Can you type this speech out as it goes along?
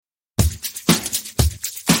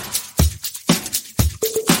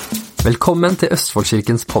Velkommen til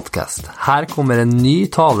Østfoldkirkens podcast. Her kommer en ny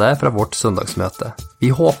tale fra vårt søndagsmøte. Vi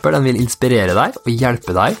håper den vil inspirere deg og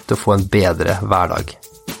hjelpe deg til å få en bedre hverdag.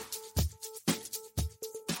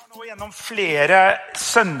 Nå gjennom flere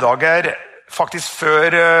søndager, faktisk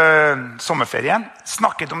før sommerferien,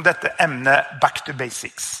 snakket om dette emnet Back to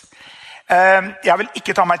Basics. Jeg vil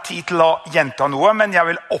ikke ta meg tid til å gjenta noe, men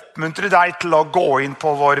jeg vil oppmuntre deg til å gå inn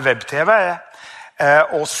på vår web-tv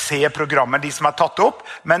og se programmer, de som er tatt opp,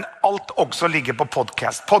 men alt også ligger på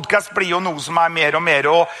podcast. Podcast blir jo noe som er mer og mer,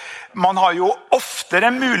 og man har jo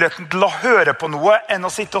oftere muligheten til å høre på noe enn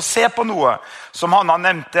å sitte og se på noe. Som Hanna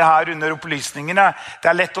nevnte her under opplysningene,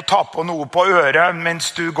 det er lett å ta på noe på øret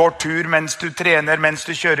mens du går tur, mens du trener, mens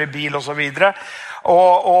du kjører bil og så videre.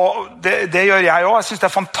 Og det gjør jeg også. Jeg synes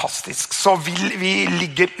det er fantastisk. Så vi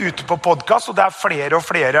ligger ute på podcast, og det er flere og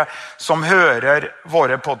flere som hører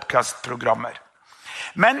våre podcastprogrammer.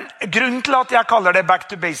 Men grunnen til at jeg kaller det Back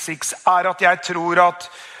to Basics er at jeg tror at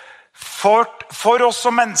for oss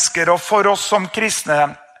som mennesker og for oss som kristne,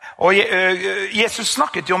 og Jesus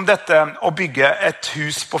snakket jo om dette å bygge et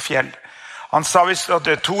hus på fjell. Han sa visst at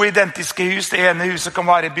det er to identiske hus, det ene huset kan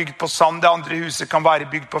være bygd på sand, det andre huset kan være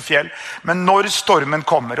bygd på fjell. Men når stormen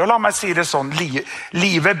kommer, og la meg si det sånn,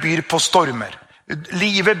 livet byr på stormer.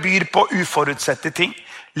 Livet byr på uforutsette ting.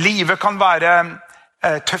 Livet kan være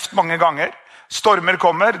tøft mange ganger. Stormer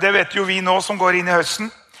kommer, det vet jo vi nå som går inn i høsten,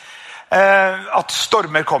 at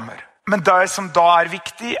stormer kommer. Men det som da er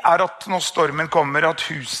viktig er at når stormen kommer, at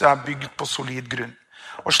huset er bygd på solid grunn.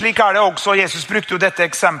 Og slik er det også, Jesus brukte jo dette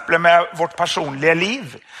eksempelet med vårt personlige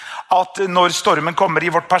liv, at når stormen kommer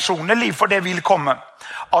i vårt personlige liv, for det vil komme,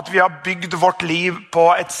 at vi har bygd vårt liv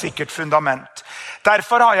på et sikkert fundament.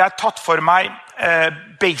 Derfor har jeg tatt for meg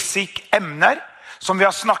basic emner, som vi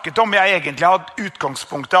har snakket om. Jeg egentlig hadde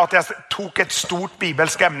utgangspunktet at jeg tok et stort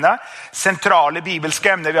bibelsk emne, sentrale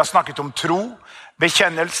bibelske emner. Vi har snakket om tro,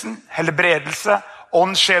 bekjennelsen, helbredelse,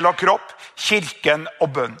 ånd, sjel og kropp, kirken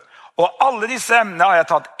og bønn. Og alle disse emnene har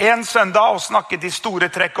jeg tatt en søndag og snakket i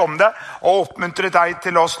store trekk om det, og oppmuntret deg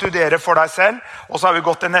til å studere for deg selv, og så har vi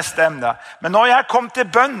gått til neste emne. Men når jeg kom til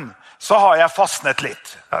bønn, så har jeg fastnet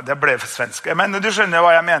litt. Ja, det ble for svensk, men du skjønner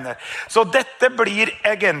hva jeg mener. Så dette blir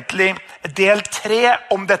egentlig del 3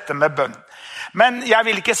 om dette med bønn. Men jeg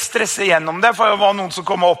vil ikke stresse gjennom det, for det var noen som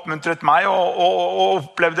kom og oppmuntret meg, og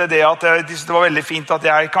opplevde det at det var veldig fint at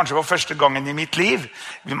jeg kanskje var første gangen i mitt liv.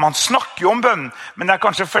 Man snakker jo om bønn, men det er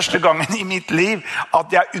kanskje første gangen i mitt liv at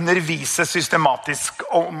jeg underviser systematisk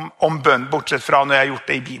om bønn, bortsett fra når jeg har gjort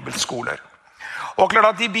det i bibelskoler. Og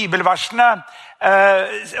klart at de bibelversene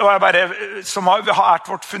som har vært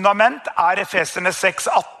vårt fundament er Efeserne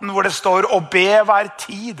 6:18, hvor det står å be hver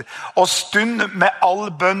tid og stund med all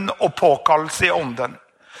bønn og påkallelse i ånden.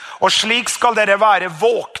 Og slik skal dere være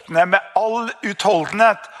våkne med all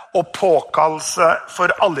utholdenhet og påkallelse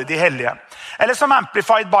for alle de hellige. Eller som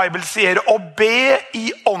Amplified Bible sier, å be i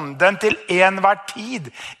ånden til enhver tid,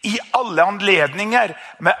 i alle anledninger,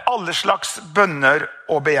 med alle slags bønner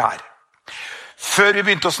og begjær. Før vi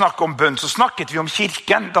begynte å snakke om bønn, så snakket vi om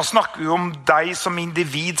kirken. Da snakket vi om deg som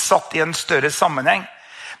individ satt i en større sammenheng.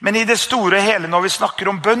 Men i det store og hele, når vi snakker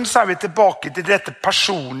om bønn, så er vi tilbake til dette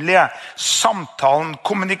personlige, samtalen,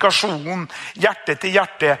 kommunikasjonen, hjerte til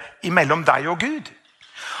hjerte imellom deg og Gud.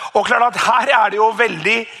 Og klart at her er det jo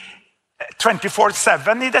veldig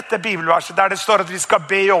 24/7 i dette bibelverset, der det står at vi skal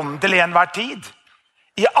be i ånden til enhver tid.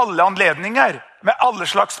 I alle anledninger, med alle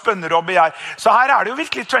slags bønner og begjær. Så her er det jo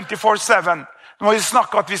virkelig 24/7. Nå må vi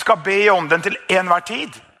snakke at vi skal be i ånden til enhver tid,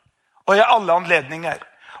 og i alle anledninger.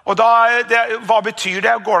 Og hva betyr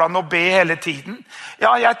det? Går det an å be hele tiden?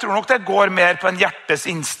 Ja, jeg tror nok det går mer på en hjertes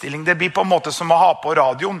innstilling. Det blir på en måte som å ha på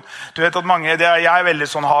radioen. Du vet at jeg er veldig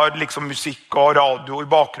sånn, har liksom musikk og radio i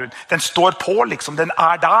bakgrunnen. Den står på liksom, den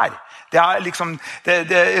er der. Det er liksom,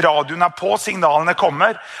 radioen er på, signalene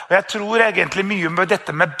kommer. Og jeg tror egentlig mye med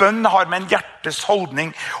dette med bønn har med en hjertes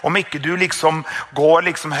holdning. Om ikke du liksom går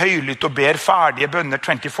liksom høylytt og ber ferdige bønner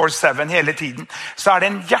 24/7 hele tiden, så er det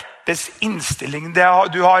en hjertes innstilling.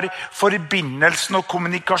 Du har forbindelsen og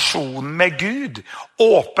kommunikasjonen med Gud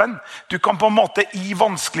åpen. Du kan på en måte i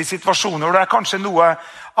vanskelige situasjoner, og det er kanskje noe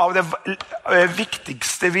av det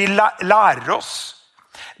viktigste vi lærer oss.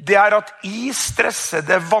 Det er at i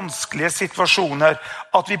stressede, vanskelige situasjoner,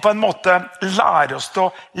 at vi på en måte lærer oss til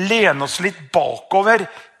å lene oss litt bakover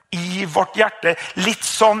i vårt hjerte. Litt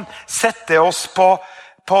sånn sette oss på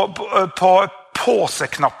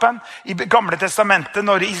påseknappen. I Gamle testamentet,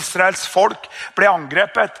 når Israels folk ble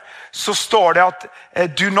angrepet, så står det at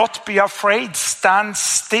 «Do not be afraid, stand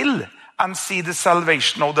still and see the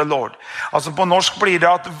salvation of the Lord». Altså på norsk blir det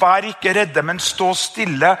at «Vær ikke redde, men stå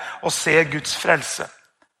stille og se Guds frelse».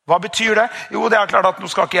 Hva betyr det? Jo, det klart at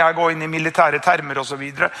nå skal ikke jeg gå inn i militære termer og så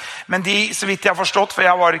videre. Men så vidt jeg har forstått, for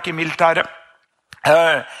jeg var ikke i militæret.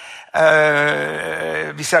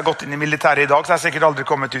 Hvis jeg har gått inn i militæret i dag, så har jeg sikkert aldri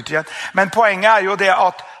kommet ut igjen. Men poenget jo det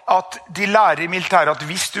at de lærer i militæret at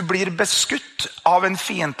hvis du blir beskutt av en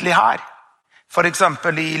fiendtlig hær, for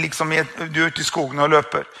eksempel du ute i skogen og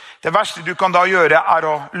løper, det verste du kan da gjøre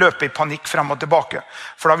å løpe i panikk frem og tilbake.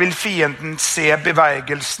 For da vil fienden se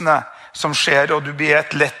bevegelsene som skjer, og du blir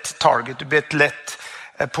et lett target, du blir et lett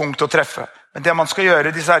punkt å treffe. Men det man skal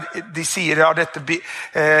gjøre, de sier av dette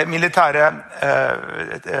militære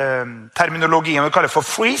terminologien vi kaller for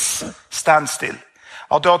freeze, stand still.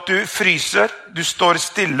 At du fryser, du står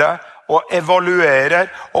stille og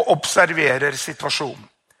evaluerer og observerer situasjonen.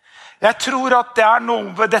 Jeg tror at det noe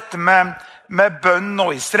ved dette med bønn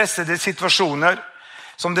og i stressede situasjoner,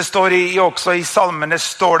 som det står også i salmene,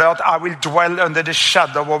 står det at I will dwell under the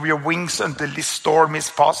shadow of your wings until the storm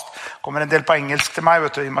is past. Kommer en del på engelsk til meg,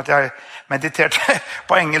 vet du, i og med at jeg mediterte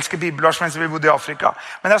på engelske bibelvers mens vi bodde i Afrika.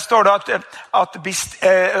 Men der står det at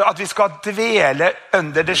vi skal dvele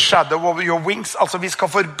under the shadow of your wings, altså vi skal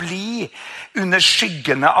forbli under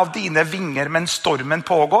skyggene av dine vinger mens stormen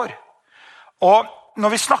pågår. Og når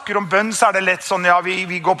vi snakker om bønn, så det lett sånn, ja,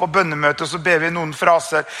 vi går på bønnemøte, så ber vi noen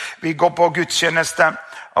fraser, vi går på gudstjeneste,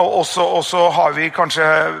 og så har vi kanskje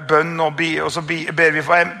bønn, og så ber vi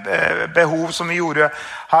for behov som vi gjorde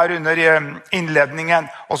her under innledningen,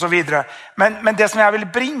 og så videre. Men det som jeg vil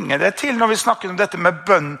bringe det til når vi snakker om dette med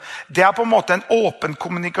bønn, det på en måte en åpen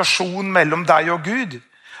kommunikasjon mellom deg og Gud.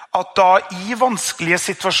 At da i vanskelige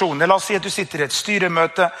situasjoner, la oss si at du sitter i et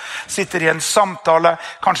styremøte, sitter i en samtale,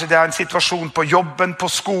 kanskje det en situasjon på jobben, på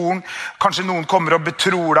skolen, kanskje noen kommer og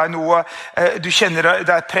betror deg noe, du kjenner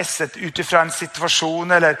deg presset utifra en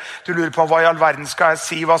situasjon, eller du lurer på hva i all verden skal jeg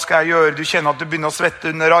si, hva skal jeg gjøre, du kjenner at du begynner å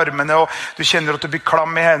svette under armene, og du kjenner at du blir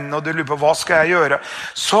klam i hendene, og du lurer på hva skal jeg gjøre.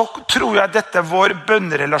 Så tror jeg dette vår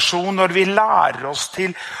bønnerelasjon, når vi lærer oss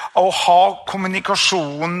til å ha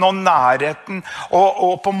kommunikasjonen og nærheten,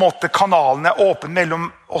 og på en måte kanalene åpne mellom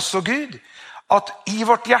oss og Gud, at i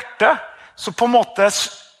vårt hjerte så på en måte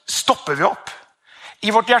stopper vi opp. I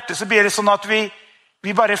vårt hjerte så blir det sånn at vi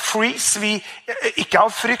bare freeze, vi ikke av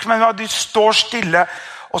frykt, men du står stille,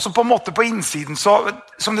 og så på en måte på innsiden, så,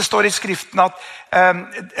 som det står i skriften at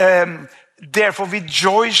Therefore with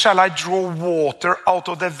joy shall I draw water out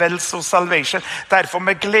of the wells of salvation. Derfor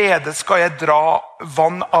med glede skal jeg dra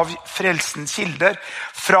vann av frelsens kilder.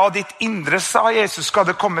 Fra ditt indre, sa Jesus, skal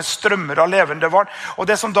det komme strømmer av levende vann. Og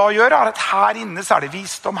det som da gjør at her inne så det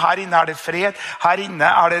visdom, her inne det fred, her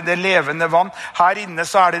inne det levende vann, her inne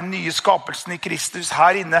så det den nye skapelsen i Kristus,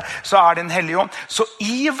 her inne så det en hellig ånd. Så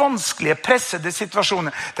i vanskelige, pressede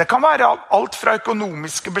situasjoner, det kan være alt fra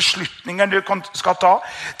økonomiske beslutninger du skal ta,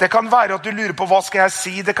 det kan være at du lurer på hva skal jeg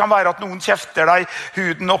si, det kan være at noen kjefter deg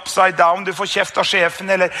huden upside down, du får kjeft av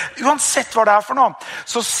sjefen, eller uansett hva det for noe,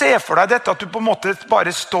 så se for deg dette at du på en måte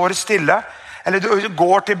bare står stille, eller du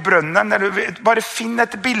går til brønnen, eller bare finn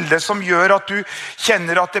et bilde som gjør at du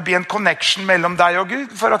kjenner at det blir en connection mellom deg og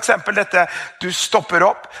Gud. For eksempel dette, du stopper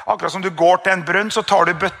opp, akkurat som du går til en brønn, så tar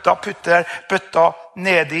du bøtta, putter bøtta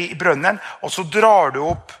ned i brønnen, og så drar du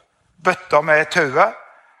opp bøtta med tauet,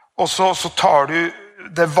 og så tar du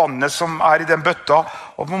det vannet som i den bøtta,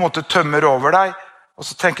 og på en måte tømmer over deg, og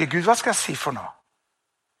så tenker Gud, hva skal jeg si for noe?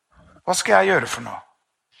 Hva skal jeg gjøre for noe?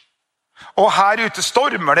 Og her ute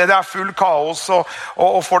stormer det full kaos,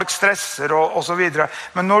 og folk stresser, og så videre.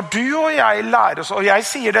 Men når du og jeg lærer oss, og jeg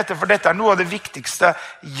sier dette, for dette noe av det viktigste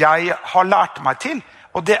jeg har lært meg til,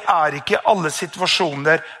 og det ikke alle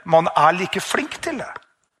situasjoner man like flink til det.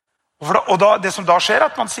 Og da, det som da skjer,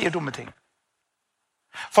 at man sier dumme ting.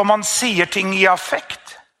 For man sier ting i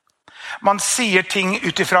affekt. Man sier ting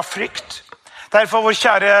utifra frykt. Derfor vår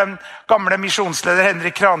kjære gamle misjonsleder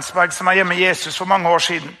Henrik Kransberg, som hjemme med Jesus for mange år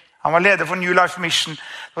siden. Han var leder for New Life Mission,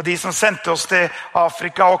 og de som sendte oss til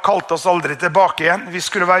Afrika og kalte oss aldri tilbake igjen. Vi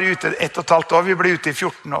skulle være ute 1,5 år, vi ble ute i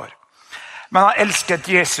 14 år. Men han elsket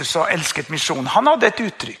Jesus og elsket misjon. Han hadde et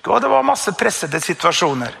uttrykk, og det var masse pressede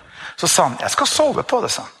situasjoner. Så sa han, jeg skal sove på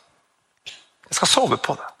det, sa han. Jeg skal sove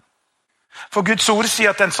på det. For Guds ord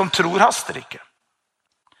sier at den som tror haster ikke.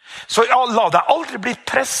 Så la deg aldri bli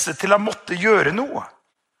presset til å måtte gjøre noe.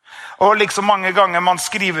 Og liksom mange ganger man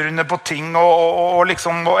skriver under på ting, og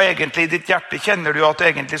egentlig i ditt hjerte kjenner du at du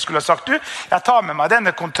egentlig skulle ha sagt, du, jeg tar med meg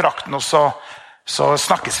denne kontrakten, og så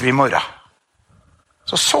snakkes vi i morgen.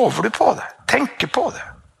 Så sover du på det, tenker på det.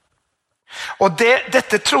 Og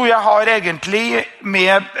dette tror jeg har egentlig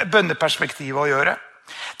med bønneperspektivet å gjøre.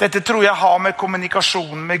 Dette tror jeg har med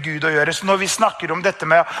kommunikasjonen med Gud å gjøre. Så når vi snakker om dette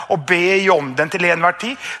med å be i ånden til enhver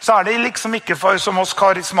tid, så det liksom ikke for, som oss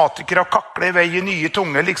karismatikere å kakle i vei i nye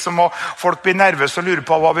tunger, liksom, og folk blir nervøse og lurer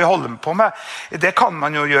på hva vi holder på med. Det kan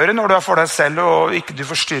man jo gjøre når du er for deg selv og ikke du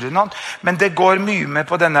forstyrrer noen. Men det går mye med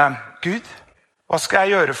på denne, Gud, hva skal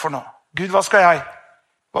jeg gjøre for noe? Gud, hva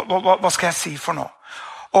skal jeg si for noe?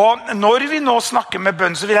 Og når vi nå snakker med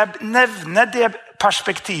bønn, så vil jeg nevne det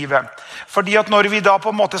perspektivet. Fordi at når vi da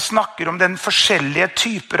på en måte snakker om den forskjellige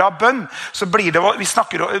typer av bønn, så blir det,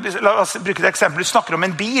 la oss bruke et eksempel, vi snakker om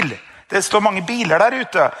en bil. Det står mange biler der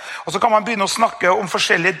ute. Og så kan man begynne å snakke om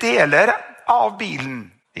forskjellige deler av bilen.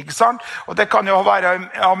 Ikke sant? Og det kan jo være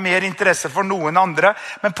av mer interesse for noen andre.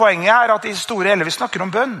 Men poenget er at i store hele vi snakker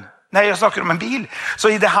om bønn. Nei, jeg snakker om en bil. Så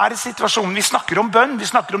i denne situasjonen, vi snakker om bønn, vi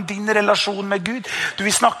snakker om din relasjon med Gud.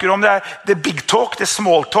 Vi snakker om det big talk, det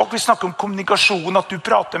small talk, vi snakker om kommunikasjon, at du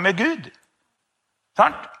prater med Gud.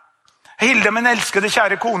 Sant? Hilde, min elskede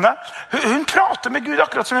kjære kone, hun prater med Gud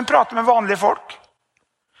akkurat som hun prater med vanlige folk.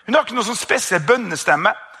 Hun har ikke noe sånn spesiell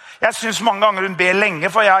bønnestemme. Jeg synes mange ganger hun ber lenge,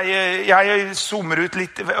 for jeg zoomer ut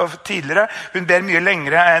litt tidligere. Hun ber mye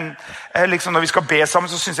lengre enn, liksom når vi skal be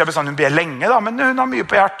sammen, så synes jeg bestandig hun ber lenge, da, men hun har mye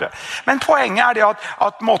på hjertet. Men poenget er det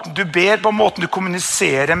at måten du ber på, måten du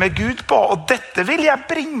kommuniserer med Gud på, og dette vil jeg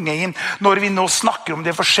bringe inn når vi nå snakker om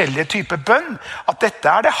de forskjellige typer bønn, at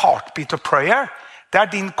dette er det heartbeat of prayer. Det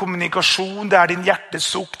er din kommunikasjon, det er din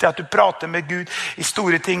hjertesukk, det er at du prater med Gud i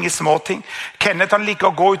store ting, i små ting. Kenneth, han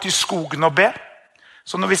liker å gå ut i skogen og be.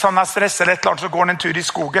 Så hvis han er stresset eller et eller annet, så går han en tur i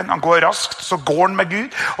skogen. Han går raskt, så går han med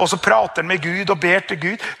Gud, og så prater han med Gud og ber til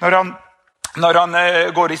Gud når han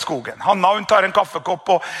går i skogen. Hanna, hun tar en kaffekopp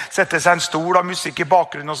og setter seg en stol av musikk i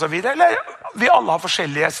bakgrunnen og så videre. Eller vi alle har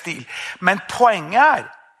forskjellige stil. Men poenget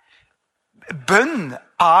bønn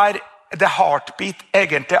er the heartbeat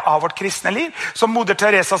egentlig av vårt kristne liv. Som Moder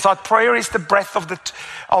Teresa sa, prayer is the breath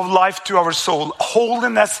of life to our soul.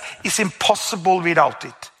 Holiness is impossible without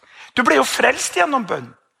it. Du ble jo frelst gjennom bønn.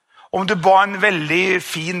 Om du ba en veldig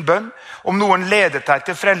fin bønn, om noen ledet deg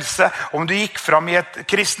til frelse, om du gikk fram i et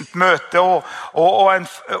kristent møte, og en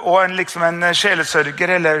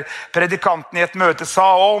sjelesørger eller predikanten i et møte sa,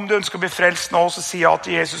 om du ønsker å bli frelst nå, så sier jeg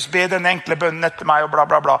til Jesus, be den enkle bønnen etter meg, og bla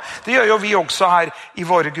bla bla. Det gjør jo vi også her i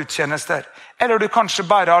våre gudstjenester. Eller du kanskje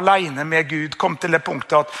bare alene med Gud kom til det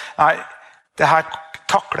punktet at, nei, det her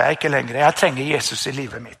takler jeg ikke lenger, jeg trenger Jesus i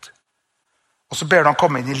livet mitt. Og så ber du han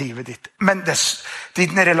komme inn i livet ditt. Men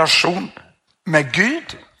din relasjon med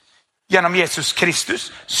Gud gjennom Jesus Kristus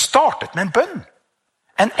startet med en bønn.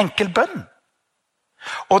 En enkel bønn.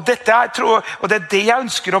 Og det er det jeg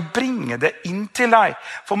ønsker å bringe det inn til deg.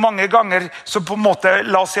 For mange ganger så på en måte,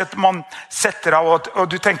 la oss si at man setter av, og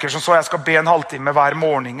du tenker sånn så jeg skal be en halvtime hver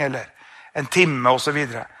morgen, eller en time og så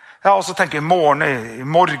videre. Ja, og så tenker jeg i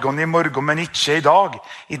morgen, men ikke i dag.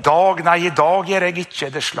 I dag gjør jeg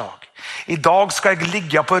ikke det slag. I dag skal jeg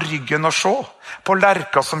ligge på ryggen og se på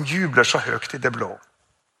lerka som jubler så høyt i det blå.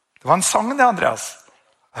 Det var en sang det, Andreas.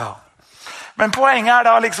 Ja. Men poenget er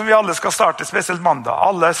da liksom vi alle skal starte spesielt mandag.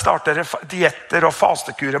 Alle starter dietter og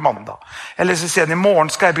fastekure mandag. Eller så sier de, i morgen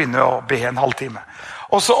skal jeg begynne å be en halvtime.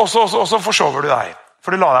 Og så forsover du deg. For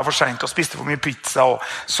du la deg for sent og spiste for mye pizza og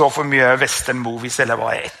så for mye western movies eller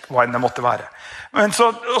hva enn det måtte være. Men så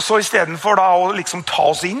i stedet for da å liksom ta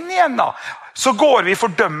oss inn igjen da, så går vi i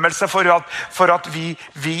fordømmelse for at vi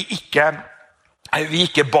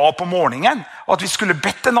ikke ba på morgenen, og at vi skulle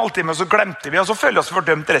bedt en halvtime, og så glemte vi, og så føler vi oss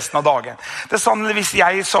fordømt resten av dagen. Det er sånn, hvis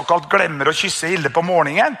jeg såkalt glemmer å kysse Hilde på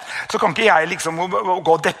morgenen, så kan ikke jeg liksom gå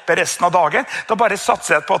og deppe resten av dagen. Da bare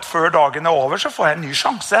satser jeg på at før dagen er over, så får jeg en ny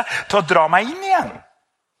sjanse til å dra meg inn igjen.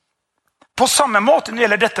 På samme måte når det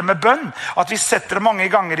gjelder dette med bønn, at vi setter det mange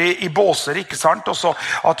ganger i båser, ikke sant? Og så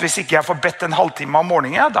at hvis ikke jeg får bedt en halvtime om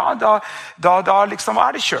morgenen, da liksom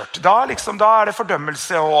er det kjørt. Da er det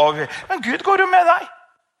fordømmelse. Men Gud går jo med deg.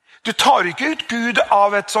 Du tar ikke ut Gud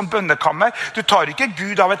av et sånt bønnekammer. Du tar ikke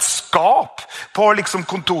Gud av et skap på liksom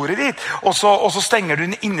kontoret ditt, og så stenger du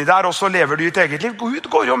den inni der, og så lever du ditt eget liv. Gud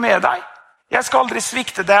går jo med deg. Jeg skal aldri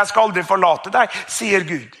svikte deg, jeg skal aldri forlate deg, sier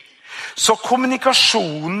Gud. Så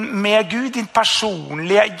kommunikasjonen med Gud, din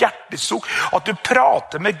personlige hjertesukk, at du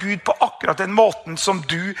prater med Gud på akkurat den måten som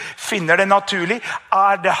du finner det naturlig,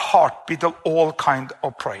 er the heartbeat of all kind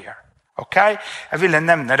of prayer. Ok? Jeg ville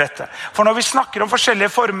nevne dette. For når vi snakker om forskjellige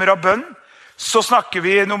former av bønn, så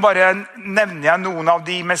nevner jeg noen av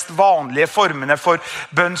de mest vanlige formene for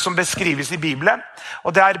bønn som beskrives i Bibelen.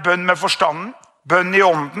 Og det er bønn med forstanden, bønn i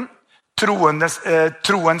ånden,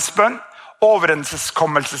 troens bønn,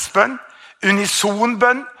 overenskommelsesbønn,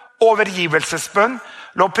 unisonbønn, overgivelsesbønn,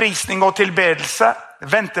 lovprisning og tilbedelse,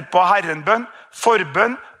 vente på Herrenbønn,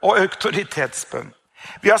 forbønn og autoritetsbønn.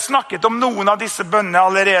 Vi har snakket om noen av disse bønnene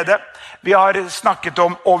allerede. Vi har snakket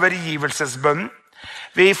om overgivelsesbønnen.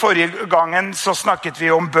 I forrige gangen så snakket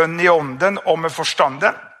vi om bønn i ånden og med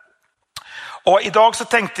forstanden. Og i dag så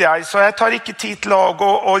tenkte jeg, så jeg tar ikke tid til å gå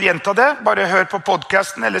og gjenta det, bare hør på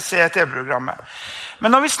podcasten eller se TV-programmet.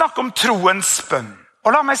 Men når vi snakker om troens bønn,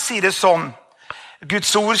 og la meg si det sånn,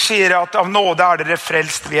 Guds ord sier at av nåde er dere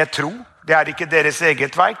frelst ved tro. Det er ikke deres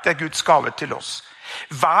eget verk, det er Guds gave til oss.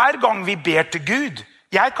 Hver gang vi ber til Gud,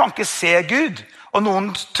 jeg kan ikke se Gud, og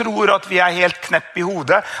noen tror at vi er helt knepp i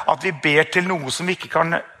hodet, at vi ber til noe som vi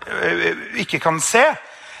ikke kan se.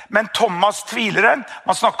 Men Thomas tviler,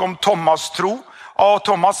 man snakker om Thomas tro, og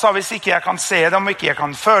Thomas sa hvis ikke jeg kan se det, om ikke jeg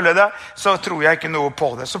kan føle det, så tror jeg ikke noe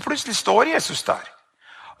på det. Så plutselig står Jesus der,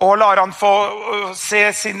 og lar han få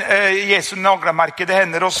se Jesu naglemerkede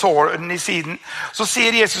hender og såren i siden. Så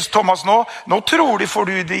sier Jesus Thomas nå tror du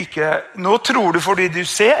fordi du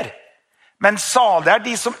ser. Men salig er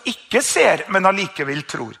de som ikke ser, men allikevel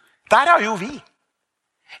tror. Der er jo vi.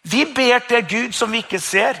 Vi ber til Gud som vi ikke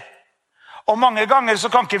ser. Og mange ganger så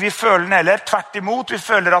kan ikke vi føle den heller. Tvert imot, vi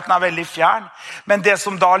føler at den er veldig fjern. Men det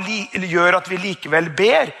som da gjør at vi likevel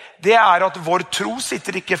ber, det er at vår tro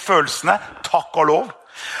sitter ikke i følelsene, takk og lov.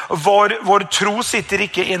 Vår tro sitter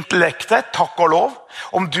ikke i intellektet, takk og lov.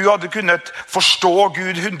 Om du hadde kunnet forstå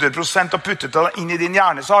Gud 100% og puttet det inn i din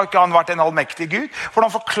hjerne, så har ikke han vært en allmektig Gud.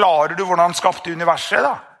 Hvordan forklarer du hvordan han skapte universet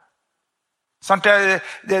da? Vi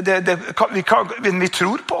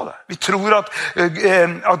tror på det. Vi tror at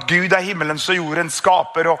Gud er himmelens og jordens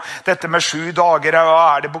skaper, og dette med 7 dager, og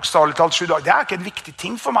er det bokstavelig talt 7 dager? Det er ikke en viktig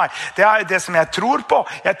ting for meg. Det er det som jeg tror på.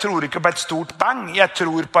 Jeg tror ikke på et stort bang. Jeg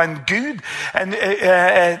tror på en Gud, en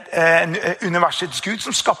universets Gud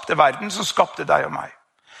som skapte verden, som skapte deg og meg.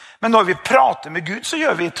 Men når vi prater med Gud, så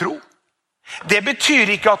gjør vi tro. Det betyr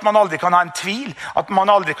ikke at man aldri kan ha en tvil, at man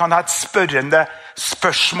aldri kan ha et spørrende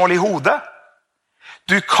spørsmål i hodet.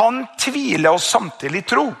 Du kan tvile og samtidig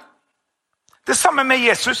tro. Det samme med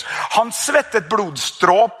Jesus. Han svettet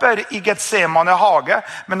blodstråper i Getsemane hage,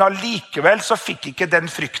 men allikevel så fikk ikke den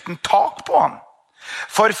frykten tak på han.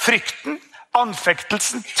 For frykten,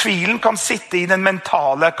 anfektelsen, tvilen kan sitte i den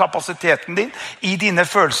mentale kapasiteten din, i dine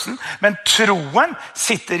følelser, men troen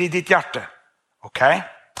sitter i ditt hjerte. Ok?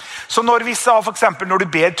 Så når vi sa for eksempel når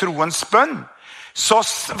du ber troens bønn, så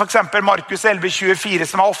for eksempel Markus 11,24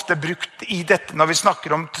 som er ofte brukt i dette når vi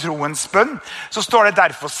snakker om troens bønn, så står det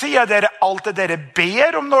derfor sier dere alt det dere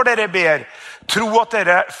ber om når dere ber. Tro at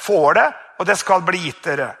dere får det, og det skal bli gitt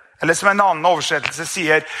dere. Eller som en annen oversettelse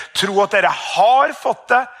sier, tro at dere har fått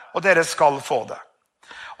det, og dere skal få det.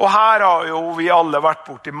 Og her har jo vi alle vært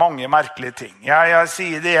borti mange merkelige ting. Jeg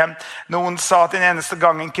sier det igjen. Noen sa at den eneste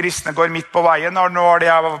gangen kristne går midt på veien, og nå er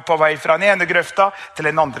de på vei fra den ene grøfta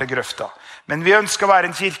til den andre grøfta. Men vi ønsker å være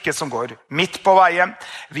en kirke som går midt på veien.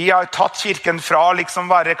 Vi har tatt kirken fra liksom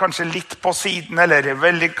være kanskje litt på siden, eller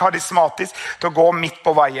veldig karismatisk, til å gå midt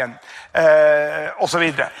på veien, og så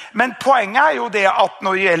videre. Men poenget er jo det at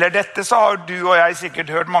når det gjelder dette, så har du og jeg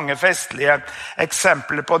sikkert hørt mange festlige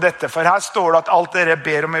eksempler på dette. For her står det at alt dere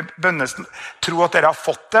ber om i bønnesten, tro at dere har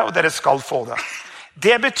fått det, og dere skal få det.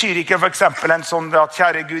 Det betyr ikke for eksempel en sånn at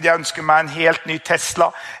kjære Gud, jeg ønsker meg en helt ny Tesla.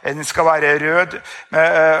 Den skal være rød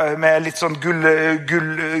med litt sånn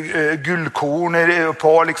gullkorn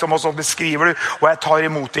på, liksom, og så beskriver du, og jeg tar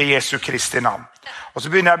imot det i Jesu Kristi navn. Og så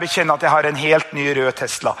begynner jeg å bekjenne at jeg har en helt ny rød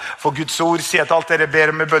Tesla. For Guds ord sier at alt dere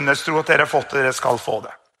ber om i bønner, tro at dere har fått det, dere skal få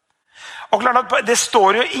det. Og klart at det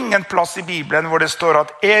står jo ingen plass i Bibelen hvor det står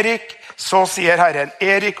at Erik, så sier Herren,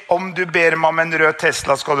 Erik, om du ber meg om en rød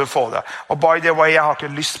Tesla, skal du få det. Og by the way, jeg har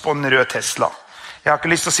ikke lyst på en rød Tesla. Jeg har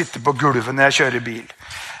ikke lyst til å sitte på gulvet når jeg kjører bil.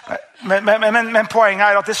 Men poenget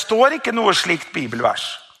er at det står ikke noe slikt bibelvers.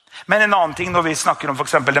 Men en annen ting når vi snakker om for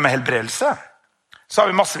eksempel det med helbredelse, så har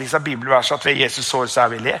vi massevis av bibelvers at ved Jesus sår så er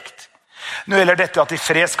vi lekt. Nå gjelder dette at i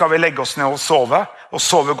fred skal vi legge oss ned og sove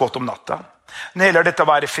godt om natta. Nå gjelder dette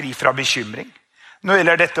å være fri fra bekymring. Nå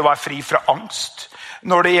gjelder dette å være fri fra angst.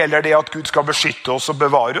 Når det gjelder det at Gud skal beskytte oss og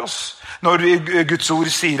bevare oss. Når Guds ord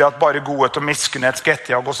sier at bare godhet og miskunnhet skal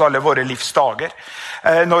etterjage oss alle våre livsdager.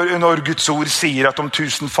 Når Guds ord sier at om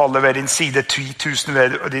 1000 faller ved din side, 10 000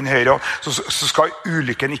 ved din høyre, så skal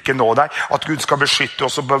ulykken ikke nå deg. At Gud skal beskytte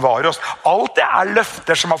oss og bevare oss. Alt det er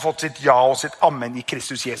løfter som har fått sitt ja og sitt amen i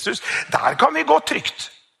Kristus Jesus. Der kan vi gå trygt.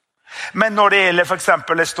 Men når det gjelder for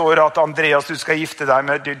eksempel, det står at Andreas, du skal gifte deg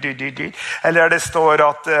med eller det står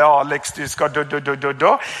at Alex, du skal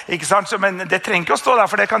ikke sant? Men det trenger ikke å stå der,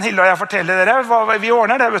 for det kan Hilde og jeg fortelle dere. Vi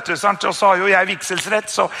ordner det, vet du, sant? Og så har jo jeg vigselsrett,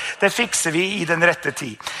 så det fikser vi i den rette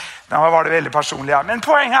tid. Nå var det veldig personlig her. Men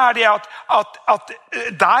poenget det at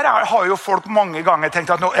der har jo folk mange ganger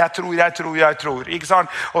tenkt at jeg tror. Ikke sant?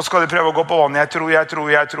 Og skal de prøve å gå på vann, jeg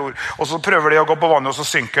tror. Og så prøver de å gå på vann, og så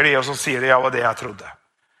synker de, og så sier de, ja, det jeg trodde.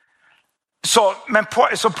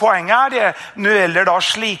 Så poenget det, når det gjelder da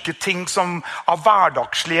slike ting som av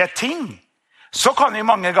hverdagslige ting, så kan vi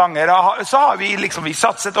mange ganger, så har vi liksom, vi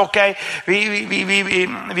satset, ok,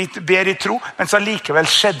 vi ber I tro, men så likevel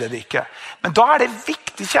skjedde det ikke. Men da det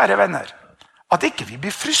viktig, kjære venner, at ikke vi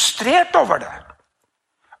blir frustrert over det.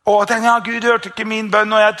 Og tenker, ja, Gud hørte ikke min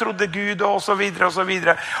bønn, og jeg trodde Gud, og så videre, og så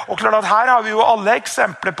videre. Og klart at her har vi jo alle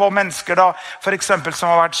eksempler på mennesker da, for eksempel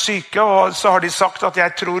som har vært syke, og så har de sagt at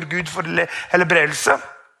jeg tror Gud for helbredelse,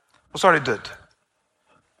 og så har de dødd.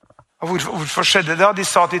 Og hvorfor skjedde det? De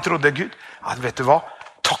sa at de trodde Gud. Ja, vet du hva?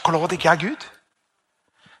 Takk og lov at ikke jeg Gud.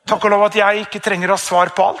 Takk og lov at jeg ikke trenger å ha svar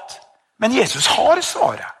på alt. Men Jesus har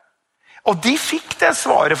svaret. Og de fikk det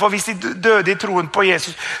svaret, for hvis de døde I troen på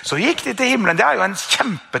Jesus, så gikk de til himmelen. Det jo en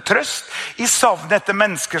kjempetrøst I savnet etter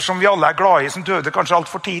mennesker som vi alle glad I, som døde kanskje alt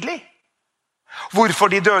for tidlig. Hvorfor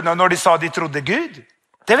de døde når de sa de trodde Gud?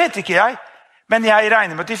 Det vet ikke jeg. Men jeg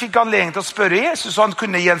regner med at de fikk anledning til å spørre Jesus, og han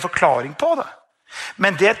kunne gi en forklaring på det.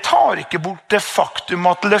 Men det tar ikke bort det faktum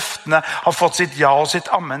at løftene har fått sitt ja og sitt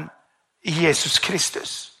amen I Jesus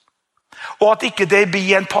Kristus. Og at ikke det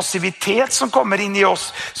blir en passivitet som kommer inn I oss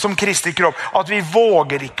som Kristi kropp. At vi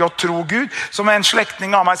våger ikke å tro Gud. Som en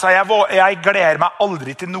slektning av meg sa, jeg gleder meg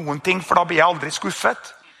aldri til noen ting, for da blir jeg aldri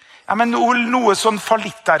skuffet. Ja, men noe sånn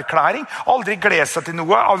fallitterklæring, aldri glede seg til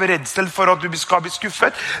noe av redsel for at du skal bli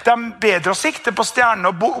skuffet. Det bedre å sikte på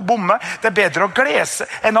stjernen og bomme. Det bedre å glede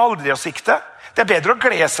seg enn aldri å sikte. Det bedre å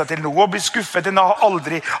glede seg til noe og bli skuffet enn å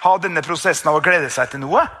aldri ha denne prosessen av å glede seg til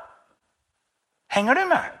noe. Henger du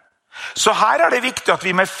med? Så her det viktig at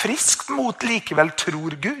vi med friskt mot likevel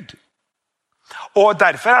tror Gud. Og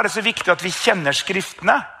derfor det så viktig at vi kjenner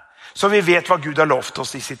skriftene, så vi vet hva Gud har lovt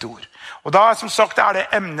oss I sitt ord. Og da, som sagt, det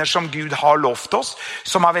emner som Gud har lovt oss,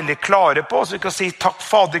 som veldig klare på, så vi kan si takk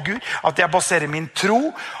Fader Gud, at jeg baserer min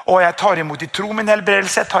tro, og jeg tar imot I tro min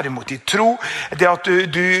helbredelse, jeg tar imot I tro, det at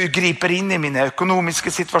du griper inn I mine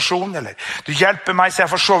økonomiske situasjon, eller du hjelper meg så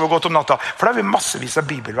jeg får sove godt om natta, for da har vi massevis av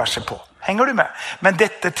bibelverser på. Henger du med? Men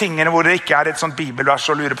dette tingene hvor det ikke et sånt bibelvers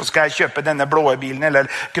og lurer på, skal jeg kjøpe denne blå bilen eller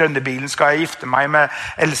grønne bilen, skal jeg gifte meg med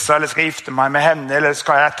Elsa, eller skal jeg gifte meg med henne, eller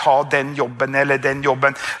skal jeg ta den jobben eller den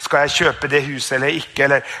jobben, skal jeg kjøpe det huset eller ikke,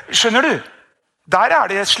 eller, skjønner du? Der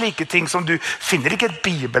det slike ting som du finner ikke et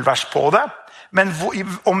bibelvers på det, men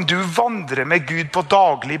om du vandrer med Gud på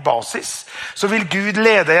daglig basis, så vil Gud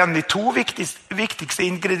lede igjen de to viktigste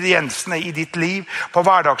ingrediensene I ditt liv på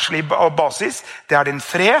hverdagslig basis. Det din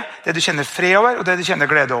fred, det du kjenner fred over, og det du kjenner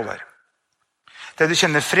glede over. Det du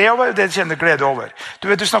kjenner fred over, og det du kjenner glede over. Du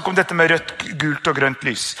vet, du snakker om dette med rødt, gult og grønt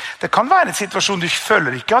lys. Det kan være en situasjon du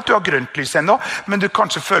føler ikke at du har grønt lys ennå, men du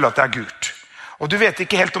kanskje føler at det gult. Og du vet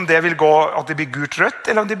ikke helt om det vil gå at det blir gult rødt,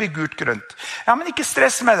 eller om det blir gult grønt. Ja, men ikke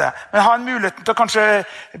stress med det. Men ha en mulighet til å kanskje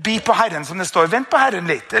bi på Herren, som det står. Vent på Herren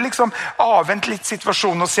litt. Liksom avvent litt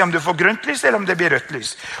situasjonen og se om du får grønt lys, eller om det blir rødt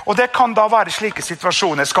lys. Og det kan da være slike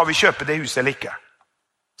situasjoner. Skal vi kjøpe det huset eller ikke?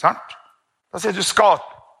 Sant? Da sier du skal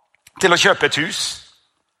til å kjøpe et hus.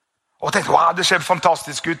 Og tenk, wow, det ser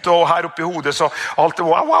fantastisk ut, og her oppe I hodet så alt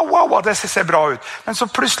wow, det ser bra ut. Men så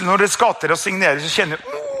plutselig når det skal til å signere, så kjenner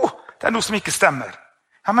du, det noe som ikke stemmer.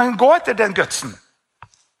 Ja, men gå etter den gutsen.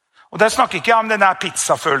 Og der snakker ikke jeg om denne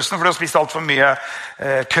pizzafølelsen, for du har spist alt for mye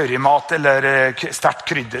currymat eller sterkt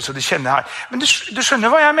krydder, så du kjenner her. Men du skjønner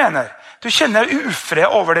hva jeg mener. Du kjenner ufred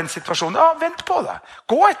over den situasjonen. Ja, vent på det.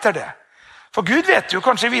 Gå etter det. For Gud vet jo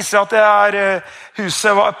kanskje viser at det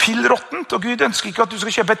huset var pillråttent, og Gud ønsker ikke at du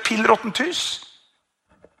skal kjøpe et pillråttent hus.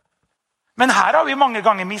 Men her har vi mange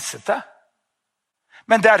ganger misset det.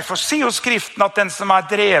 Men derfor sier jo skriften at den som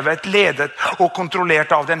drevet, ledet og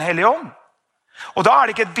kontrollert av den hellige ånd. Og da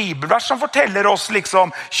det ikke et bibelvers som forteller oss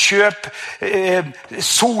liksom, kjøp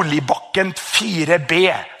Solibakken 4B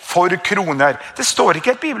for kroner. Det står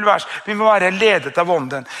ikke et bibelvers, vi må være ledet av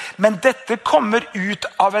ånden. Men dette kommer ut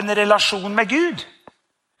av en relasjon med Gud.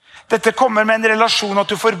 Dette kommer med en relasjon at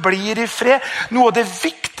du forblir I fred. Noe av det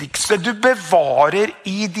viktigste du bevarer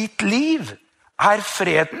I ditt liv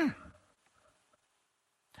freden.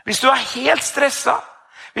 Hvis du helt stresset,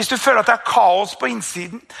 hvis du føler at det kaos på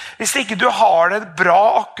innsiden, hvis ikke du har det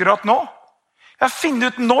bra akkurat nå, finn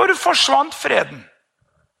ut når forsvant freden.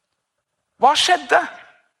 Hva skjedde?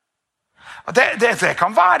 Det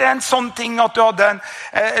kan være en sånn ting at du hadde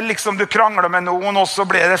liksom du kranglet med noen, og så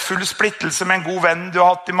ble det full splittelse med en god venn du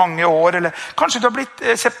har hatt i mange år, eller kanskje du har blitt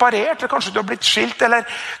separert, eller kanskje du har blitt skilt, eller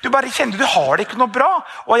du bare kjenner du har det ikke noe bra.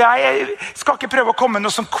 Og jeg skal ikke prøve å komme med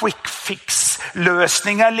noen sånn quick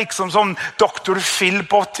fix-løsninger, liksom som Dr. Phil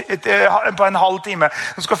på en halv time,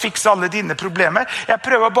 som skal fikse alle dine problemer. Jeg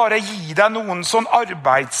prøver bare å gi deg noen sånn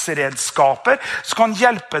arbeidsredskaper som kan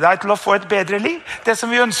hjelpe deg til å få et bedre liv. Det som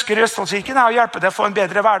vi ønsker i Østfoldkirken er å hjelpe deg å få en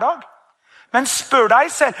bedre hverdag. Men spør deg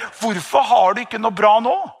selv, hvorfor har du ikke noe bra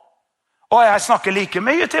nå? Og jeg snakker like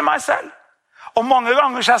mye til meg selv. Og mange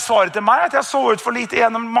ganger så er svaret til meg at jeg så ut for lite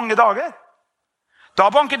gjennom mange dager. Da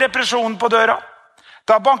banker depresjonen på døra.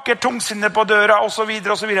 Da banker tungsinnet på døra, og så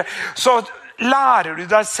videre, og så videre. Så lærer du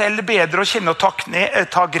deg selv bedre å kjenne og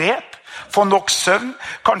ta grep. Få nok søvn,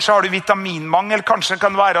 kanskje har du vitaminmangel, kanskje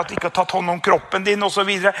kan det være at du ikke har tatt hånd om kroppen din og så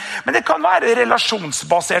videre. Men det kan være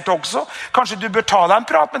relasjonsbasert også. Kanskje du bør ta deg en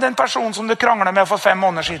prat med den personen som du kranglet med for 5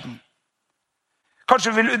 måneder siden.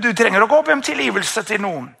 Kanskje du trenger å gå opp om tilgivelse til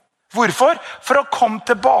noen. Hvorfor? For å komme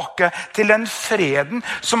tilbake til den freden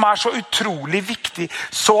som er så utrolig viktig,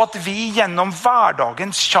 så at vi gjennom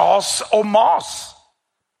hverdagens kjas og mas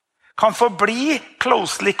kan forbli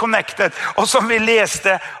closely connected. Og som vi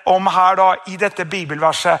leste om her da, i dette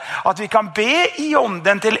bibelverset, at vi kan be i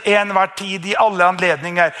ånden til enhver tid i alle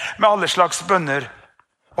anledninger, med alle slags bønner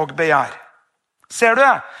og begjær. Ser du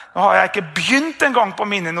det? Nå har jeg ikke begynt en gang på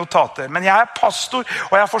mine notater, men jeg er pastor,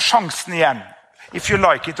 og jeg får sjansen igjen. If you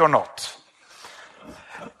like it or not.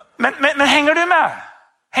 Men henger du med?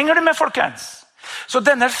 Henger du med, folkens? Så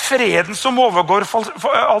denne freden som overgår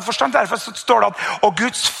all forstand, derfor står det at, og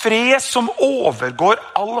Guds fred som overgår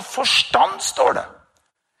all forstand, står det,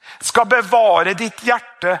 skal bevare ditt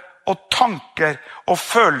hjerte og tanker og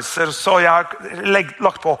følelser, så jeg har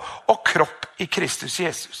lagt på, og kropp i Kristus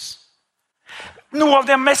Jesus. Noe av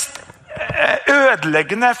det mest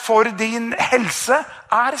ødeleggende for din helse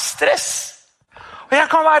er stress. Og jeg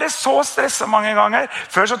kan være så stresset mange ganger.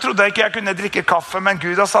 Før så trodde jeg ikke jeg kunne drikke kaffe, men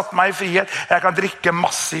Gud har satt meg i frihet. Jeg kan drikke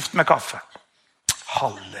massivt med kaffe.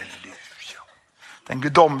 Halleluja. Den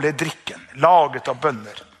guddommelige drikken, laget av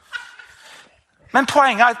bønner. Men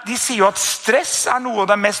poenget er at de sier jo at stress er noe av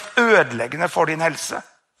det mest ødeleggende for din helse.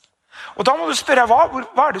 Og da må du spørre,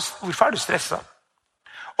 hvorfor er du stresset?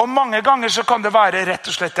 Og mange ganger så kan det være rett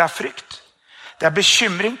og slett det er frykt. Det er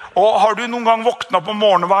bekymring. Og har du noen gang våknet opp om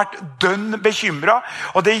morgenen og vært dønn bekymret,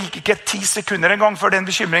 og det gikk ikke 10 sekunder en gang før den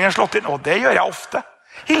bekymringen slått inn, og det gjør jeg ofte.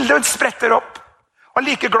 Hilde spretter opp, og er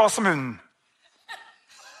like glad som hunden.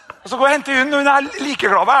 Og så går jeg hen til hunden, og hun er like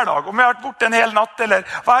glad hver dag. Om jeg har vært borte en hel natt, eller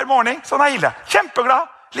hver morgen, sånn er Hilde. Kjempeglad.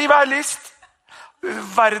 Livet er lyst.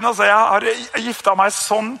 Verden, altså, jeg har giftet meg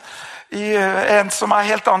sånn, i en som er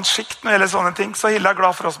helt annet skikt når det gjelder sånne ting, så Hilde er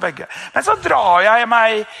glad for oss begge. Men så drar jeg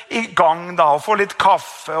meg i gang da, og får litt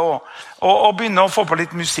kaffe, og begynner å få på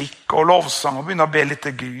litt musikk og lovsang, og begynner å be litt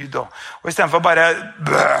til Gud, og i stedet for bare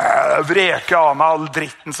vreke av meg all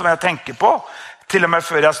dritten som jeg tenker på, til og med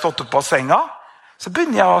før jeg har stått opp på senga, så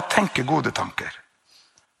begynner jeg å tenke gode tanker.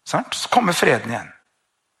 Så kommer freden igjen.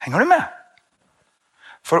 Henger du med?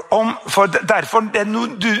 For derfor det er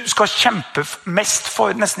noe du skal kjempe mest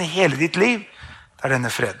for nesten i hele ditt liv, det er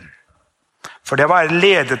denne freden. For det å være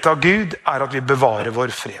ledet av Gud er at vi bevarer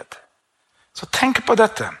vår fred. Så tenk på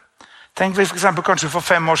dette. Tenk vi for eksempel kanskje for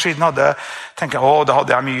 5 år siden tenkt, da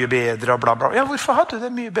hadde jeg mye bedre og bla bla. Ja, hvorfor hadde du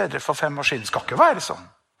det mye bedre for 5 år siden? Det skal ikke være sånn.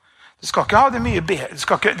 Du skal ikke ha det mye bedre.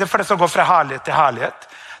 Det er for det skal gå fra herlighet til herlighet.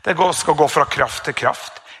 Det skal gå fra kraft til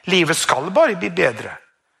kraft. Livet skal bare bli bedre.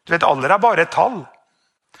 Du vet, alder er bare et tall.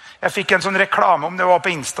 Jeg fikk en sånn reklame, om det var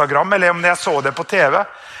på Instagram, eller om jeg så det på TV.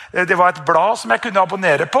 Det var et blad som jeg kunne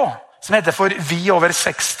abonnere på, som heter For vi over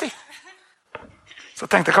 60. Så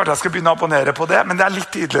tenkte jeg kanskje jeg skulle begynne å abonnere på det, men det er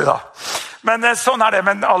litt tydelig da. Men sånn er det,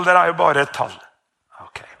 men alder er jo bare et tall.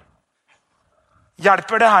 Ok.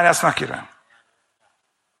 Hjelper det her jeg snakker om?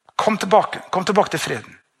 Kom tilbake til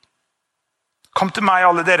freden. Kom til meg,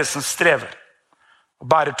 alle dere som strever, og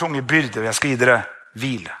bærer tunge byrder, og jeg skal gi dere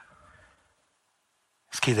hvile.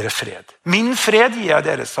 Jeg skal gi dere fred. Min fred gir jeg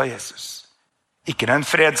dere, sa Jesus. Ikke den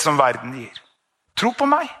fred som verden gir. Tro på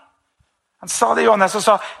meg. Han sa det, Johannes, og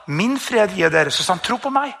sa, min fred gir jeg dere, så sa han, tro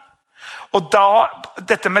på meg. Og da,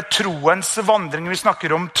 dette med troens vandring, vi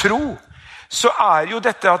snakker om tro, så er jo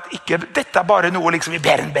dette at ikke, dette er bare noe liksom vi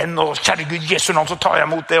ber en bønn, og kjære Gud, Jesu navn, så tar jeg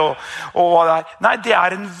imot det, og hva det er. Nei, det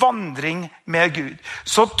er en vandring med Gud.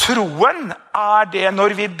 Så troen er det,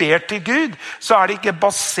 når vi ber til Gud, så er det ikke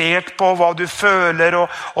basert på hva du føler,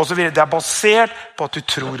 og så videre. Det er basert på at du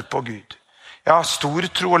tror på Gud. Ja,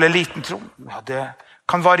 stor tro eller liten tro, ja, det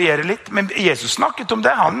kan variere litt, men Jesus snakket om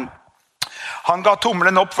det. Han ga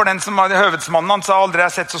tommelen opp for den som var høvedsmannen. Han sa aldri jeg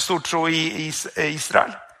har sett så stor tro i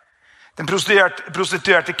Israel. Den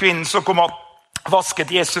prostituerte kvinnen som kom og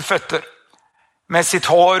vasket Jesu føtter med sitt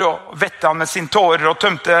hår og vette han med sin tårer og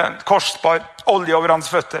tømte kostbar olje over hans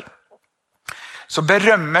føtter. Så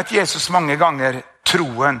berømmet Jesus mange ganger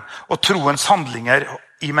troen og troens handlinger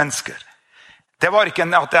i mennesker. Det var ikke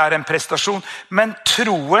at det en prestasjon, men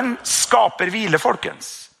troen skaper hvile,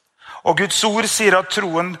 folkens. Og Guds ord sier at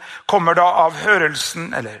troen kommer da av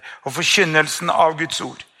hørelsen og forkynnelsen av Guds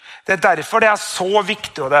ord. Det derfor det så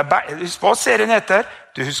viktig, og husk hva serien heter.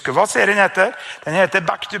 Du husker hva serien heter? Den heter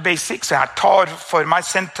Back to Basics, så jeg tar for meg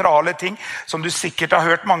sentrale ting som du sikkert har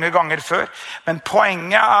hørt mange ganger før. Men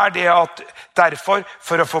poenget det at derfor,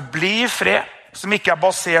 for å få bli i fred, som ikke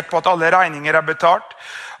basert på at alle regninger betalt,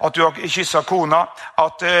 at du har kysset kona,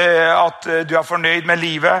 at du fornøyd med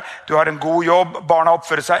livet, du har en god jobb, barna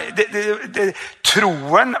oppfører seg.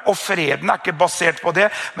 Troen og freden ikke basert på det,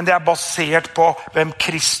 men det basert på hvem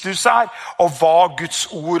Kristus og hva Guds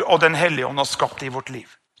ord og den hellige ånd har skapt i vårt liv.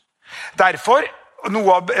 Derfor,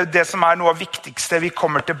 noe av det som noe av viktigste vi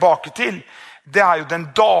kommer tilbake til, det jo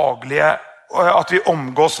den daglige, at vi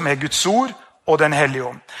omgås med Guds ord, og den hellige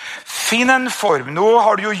ånd. Finn en form. Nå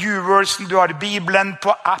har du jo YouVersion, du har Bibelen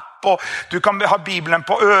på app, og du kan ha Bibelen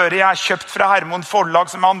på øret. Jeg har kjøpt fra Hermon forlag,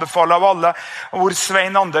 som jeg anbefaler av alle, hvor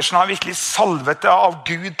Svein Andersen har virkelig salvet av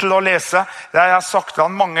Gud til å lese. Det har jeg sagt til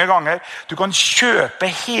han mange ganger. Du kan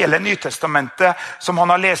kjøpe hele Nytestamentet, som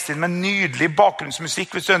han har lest inn med nydelig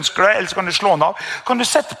bakgrunnsmusikk, hvis du ønsker det, eller så kan du slå den av. Kan du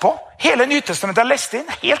sette på? Hele Nytestamentet har lest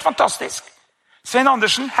inn. Helt fantastisk. Svein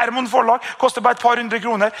Andersen, Hermon forlag, koster bare et par 100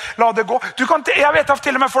 kroner. La det gå. Jeg vet av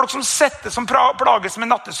til og med folk som plages med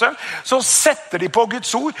nattesøvn, så setter de på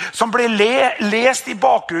Guds ord, som blir lest i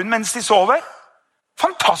bakgrunnen mens de sover.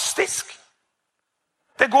 Fantastisk!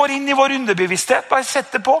 Det går inn i vår underbevissthet, bare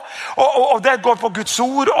sett det på. Og det går på Guds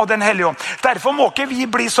ord og den hellige ånd. Derfor må ikke vi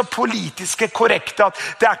bli så politiske korrekte at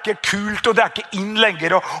det ikke kult og det ikke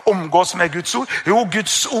innlegger å omgås med Guds ord. Jo,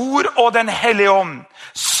 Guds ord og den hellige ånd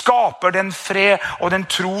skaper den fred og den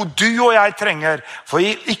tro du og jeg trenger for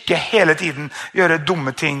ikke hele tiden gjøre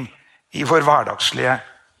dumme ting i vår hverdagslige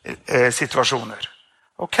situasjoner.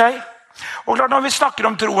 Ok? Og klart, når vi snakker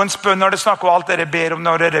om troens bønn, når det snakker om alt dere ber om,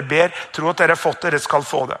 når dere ber, tro at dere har fått, dere skal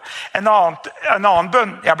få det. En annen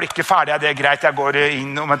bønn, jeg blir ikke ferdig, det greit, jeg går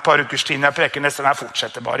inn om et par ukers tid, jeg preker nesten, jeg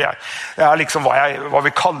fortsetter bare. Jeg liksom hva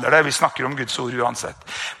vi kaller det, vi snakker om Guds ord uansett.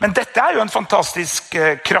 Men dette jo en fantastisk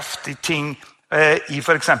kraftig ting i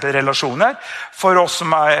for eksempel relasjoner. For oss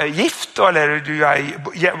som gift, eller du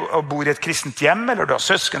bor i et kristent hjem, eller du har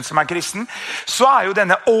søsken som kristen, så jo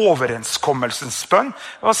denne overenskommelsens bønn.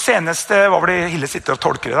 Og senest var det Hille sitter og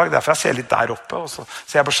tolker i dag, derfor jeg ser litt der oppe, og så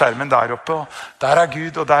ser jeg på skjermen der oppe, og der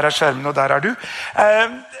Gud, og der skjermen, og der du.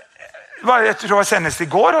 Jeg tror det var senest i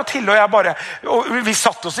går, og vi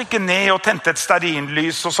satt oss ikke ned og tente et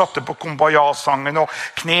stearinlys og satte på Kumbaya-sangen og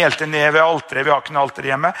knelte ned ved alteret. Vi har ikke noe alter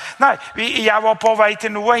hjemme. Nei, jeg var på vei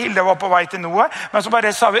til noe, Hilde var på vei til noe, men så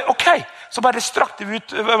bare sa vi, ok, så bare strakte vi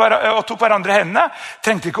ut og tok hverandre hendene.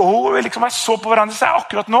 Trengte ikke, liksom jeg så på hverandre, så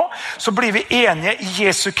akkurat nå, så blir vi enige i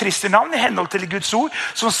Jesu Kristi navn, i henhold til Guds ord,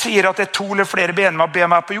 som sier at det 2 eller flere be meg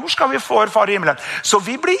på jord, skal vi få far i himmelen. Så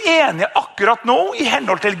vi blir enige akkurat nå, i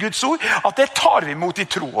henhold til Guds ord, at det tar vi imot i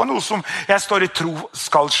tro, og noe som jeg står i tro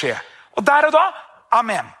skal skje. Og der og da,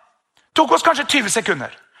 amen. Tok oss kanskje 20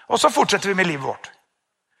 sekunder, og så fortsetter vi med livet vårt.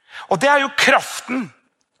 Og det jo kraften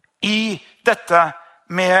i dette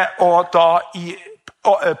med å da i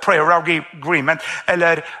prayer agreement,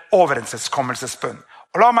 eller overenskommelsesbønn.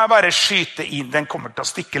 Og la meg bare skyte inn, den kommer til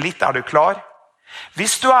å stikke litt, du klar?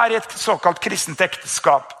 Hvis du i et såkalt kristent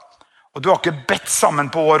ekteskap, og du har ikke bedt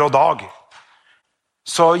sammen på år og dag,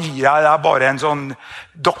 så gir jeg deg bare en sånn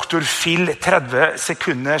Dr. Phil 30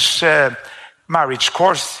 sekunders marriage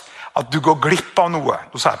course, at du går glipp av noe.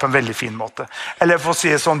 Du sa det på en veldig fin måte. Eller for å si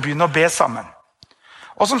det sånn, begynn å be sammen.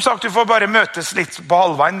 Og som sagt, du får bare møtes litt på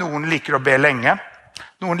halvveien. Noen liker å be lenge,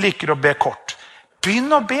 noen liker å be kort. Begynn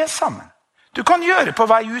å be sammen. Du kan gjøre på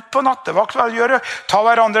vei ut på nattevakt, ta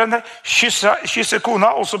hverandre, kysse kona,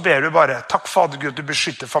 og så ber du bare, takk Fader Gud, du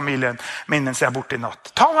beskytter familien min mens jeg borte i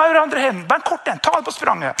natt. Ta hverandre hen, bare kort den, ta det på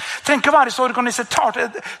spranget. Trenger ikke være så organisert, ta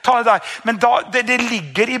det der. Men det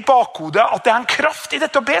ligger i bakhodet at det en kraft i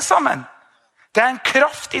dette å be sammen. Det en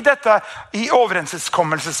kraft i dette i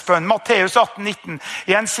overenskommelsesbønn. Matteus 18:19.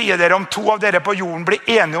 Igjen sier dere, om 2 av dere på jorden blir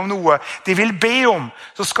enige om noe de vil be om,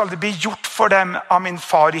 så skal det bli gjort for dem av min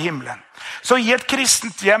far i himmelen. Så i et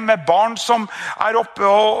kristent hjem med barn som oppe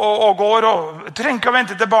og går, og trenger ikke å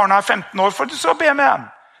vente til barna 15 år, for du skal be med dem.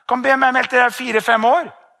 Kan be med dem helt til 4-5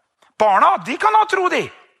 år. Barna, de kan ha tro de.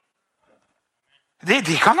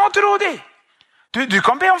 De kan ha tro, de. Du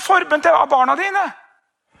kan be om forbønn til barna dine.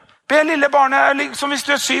 Be lille barnet, som hvis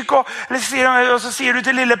du syk, og så sier du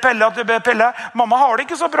til lille Pelle at Pelle, mamma har det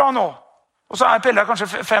ikke så bra nå. Og så Pelle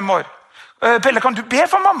kanskje 5 år. Pelle, kan du be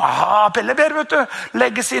for mamma? Ja, Pelle ber, vet du.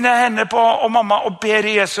 Legge sine hender på og mamma og ber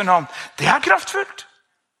i Jesu navn. Det kraftfullt.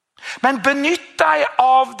 Men benytt deg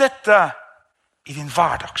av dette i din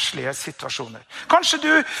hverdagslige situasjoner. Kanskje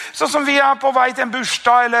du, sånn som vi på vei til en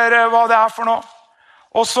bursdag, eller hva det for noe.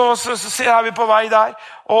 Og så vi på vei der,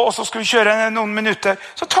 og så skal vi kjøre noen minutter.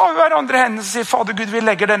 Så tar vi hverandre hendene og sier, Fader Gud, vi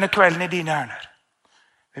legger denne kvelden i dine hender.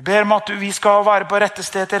 Vi ber om at vi skal være på rette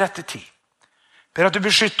sted til rette tid. Ber at du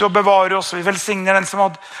beskytter og bevarer oss. Vi velsigner den som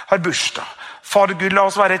har bursdag. Fader Gud, la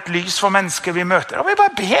oss være et lys for mennesker vi møter. Og vi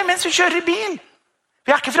bare ber mens vi kjører i bil.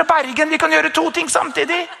 Vi ikke fra Bergen, vi kan gjøre 2 ting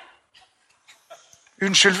samtidig.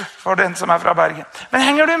 Unnskyld for den som fra Bergen. Men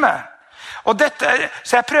henger du med? Og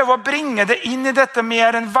så jeg prøver å bringe det inn i dette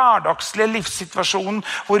mer en hverdagslig livssituasjon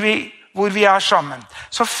hvor vi sammen.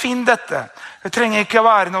 Så finn dette. Det trenger ikke å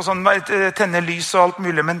være noe sånn tenne lys og alt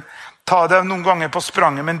mulig, men ta det noen ganger på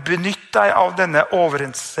spranget, men benytt deg av denne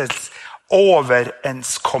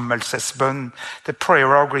overenskommelsesbønn, the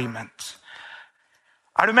prayer agreement.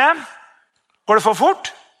 Du med? Går det for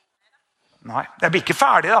fort? Nei, jeg blir ikke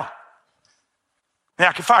ferdig da. Men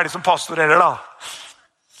jeg ikke ferdig som pastor heller da.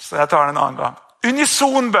 Så jeg tar den en annen gang.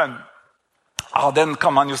 Unisonbønn. Ja, den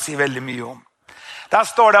kan man jo si veldig mye om. Der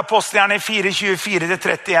står det apostlene i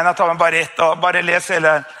 4:24-31. Jeg tar den bare ett, og bare les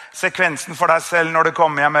hele sekvensen for deg selv når du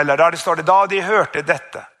kommer hjem. Eller der står det, da de hørte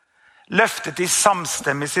dette, løftet de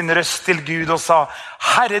samstemmig sin røst til Gud og sa,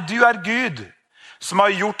 Herre, du Gud, som har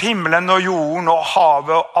gjort himmelen og jorden og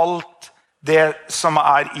havet og alt det som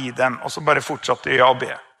i dem. Og så bare fortsatte de å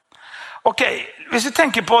be. Ok, hvis du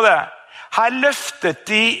tenker på det, her løftet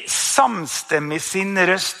de samstemmig sin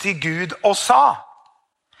røst til Gud og sa.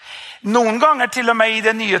 Noen ganger til og med i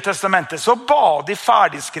det nye testamentet så ba de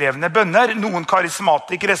ferdigskrevne bønner. Noen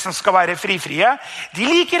karismatikere som skal være frifrie, de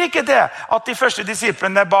liker ikke det at de første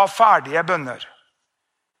disiplene ba ferdige bønner.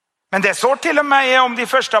 Men det står til og med om de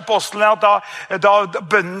første apostlene at da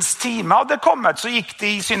bønnens time hadde kommet, så gikk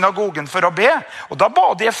de i synagogen for å be. Og da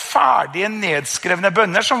ba de ferdige nedskrevne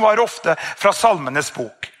bønner som var ofte fra salmenes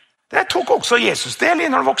bok. Det tok også Jesus del i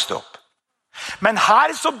når han vokste opp. Men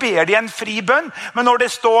her så ber de en fri bønn, men når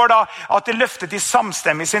det står da at de løftet i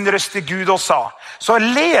samstemmig sin røst til Gud og sa, så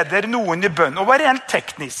leder noen i bønn, og var rent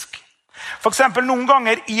teknisk. For eksempel noen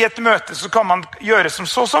ganger i et møte så kan man gjøre som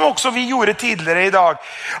også vi gjorde tidligere i dag,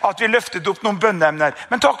 at vi løftet opp noen bønneemner.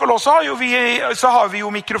 Men takk og lov så har vi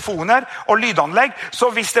jo mikrofoner og lydanlegg,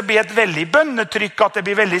 så hvis det blir et veldig bønnetrykk, at det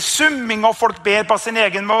blir veldig summing og folk ber på sin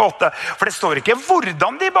egen måte, for det står ikke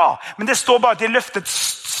hvordan de ba, men det står bare at de løftet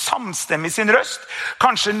samstemmig sin røst.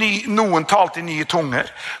 Kanskje noen talte i nye tunger.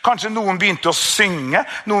 Kanskje noen begynte å synge.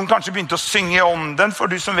 Noen kanskje begynte å synge i ånden, for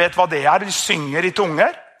du som vet hva det de synger i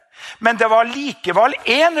tunger. Men det var likevel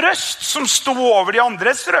en røst som stod over de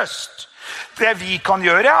andres røst. Det vi kan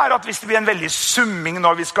gjøre at hvis det blir en veldig summing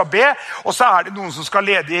når vi skal be, og så det noen som skal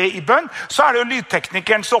lede i bønn, så det jo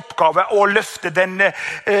lydteknikerens oppgave å løfte den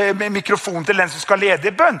mikrofonen til den som skal lede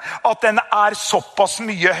i bønn, at den såpass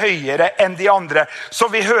mye høyere enn de andre, så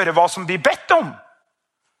vi hører hva som blir bedt om.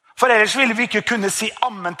 For ellers ville vi ikke kunne si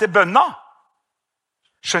amen til bønna.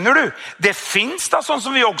 Skjønner du? Det finns da sånn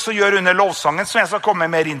som vi også gjør under lovsangen, som jeg skal komme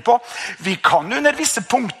mer inn på. Vi kan under visse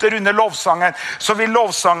punkter under lovsangen, så vil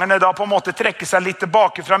lovsangerne da på en måte trekke seg litt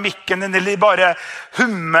tilbake fra mikken, eller de bare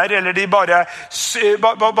hummer, eller de bare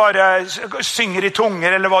synger i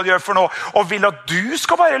tunger, eller hva de gjør for noe, og vil at du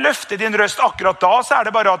skal bare løfte din røst akkurat da, så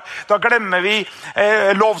det bare at da glemmer vi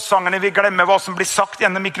lovsangerne, vi glemmer hva som blir sagt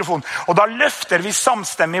gjennom mikrofonen, og da løfter vi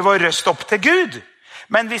samstemmig vår røst opp til Gud.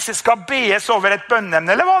 Men hvis det skal bees over et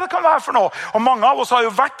bønneemne, eller hva det kan være for noe, og mange av oss har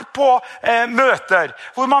jo vært på møter,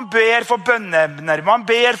 hvor man ber for bønneemner, man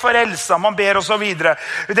ber for Elsa, man ber og så videre.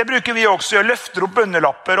 Det bruker vi også, gjøre løfter opp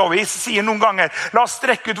bønnelapper, og vi sier noen ganger, la oss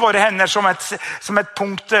strekke ut våre hender som et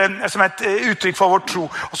punkt, som et uttrykk for vår tro.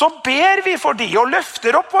 Og så ber vi for de, og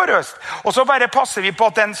løfter opp vår røst. Og så bare passer vi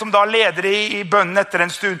på at den som da leder i bønnen etter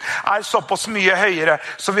en stund, såpass mye høyere,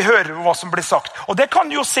 så vi hører hva som blir sagt. Og det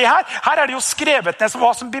kan du jo se her. Her det jo skrevet ned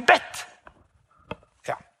hva som blir bedt.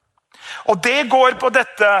 Ja. Og det går på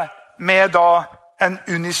dette med da en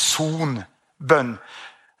unison bønn.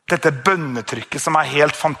 Dette bønnetrykket som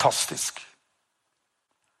helt fantastisk.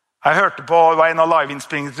 Jeg hørte på en av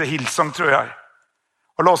liveinnspillingene til Hillsong, tror jeg.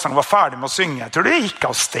 Og lovsangen var ferdig med å synge. Jeg tror det gikk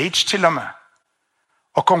av stage til og med.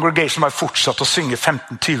 Og congregation var fortsatt å synge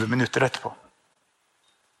 15-20 minutter etterpå.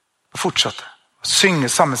 Og fortsatte å synge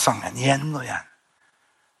samme sangen igjen og igjen.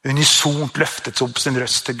 unisont løftet opp sin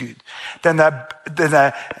røst til Gud.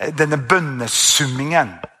 Denne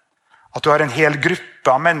bønnesummingen, at du har en hel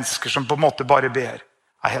gruppe av mennesker som på en måte bare ber,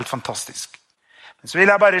 helt fantastisk. Men så vil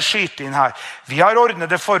jeg bare skyte inn her. Vi har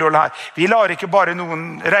ordnede forhold her. Vi lar ikke bare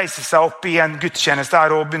noen reise seg opp i en gudstjeneste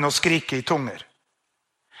her og begynne å skrike i tunger.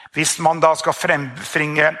 Hvis man da skal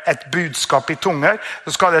frembringe et budskap i tunger,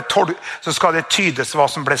 så skal det tydes hva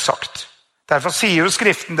som ble sagt. Derfor sier jo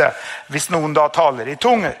skriften det. Hvis noen da taler i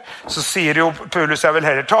tunger, så sier jo Paulus, jeg vil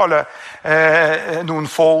heller tale noen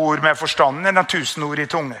få ord med forstanden enn 1000 ord i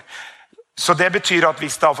tunger. Så det betyr at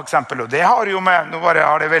hvis da for eksempel, og det har jo med, nå bare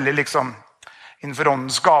har det veldig liksom innenfor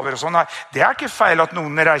åndens gaver og sånn her, det er ikke feil at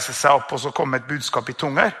noen reiser seg opp og så kommer et budskap i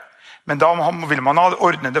tunger. Men da vil man ha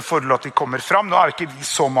ordnede forhold at vi kommer fram. Nå er jo ikke vi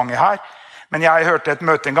så mange her. Men jeg hørte et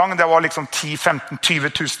møte en gang, det var liksom 10, 15, 20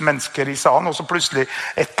 000 mennesker i salen, og så plutselig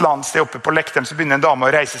et eller annet sted oppe på lekten, så begynner en dame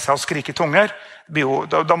å reise seg og skrike i tunger.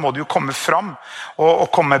 Da må det jo komme fram, og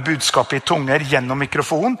komme budskapet i tunger gjennom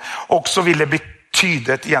mikrofonen, og så vil det bli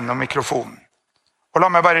tydet gjennom mikrofonen. Og la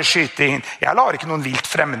meg bare skyte inn, jeg lar ikke noen vilt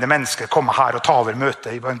fremmede mennesker komme her og ta over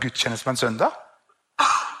møtet i en gudstjeneste på en søndag.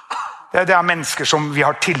 Det er mennesker som vi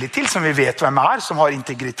har tillit til, som vi vet hvem er, som har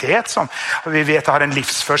integritet, som vi vet har en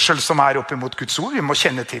livsførsel som er opp imot Guds ord. Vi må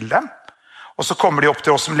kjenne til dem. Og så kommer de opp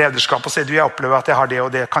til oss som lederskap og sier, du, jeg opplever at jeg har det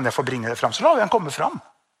og det, kan jeg få bringe det frem? Så la vi han komme frem.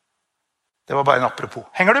 Det var bare en apropos.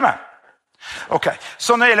 Henger du med? Ok,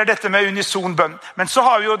 så nå gjelder dette med unison bønn. Men så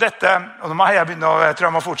har vi jo dette, og nå må jeg begynne, og jeg tror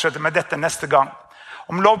jeg må fortsette med dette neste gang.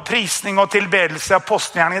 Om lovprisning og tilbedelse av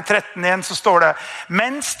Apostelgjerningen 13:1 så står det,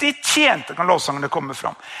 mens de tjente, kan lovsangene komme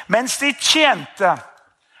fram, mens de tjente,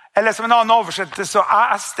 eller som en annen oversettelse, så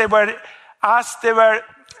as they were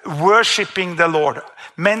worshiping the Lord,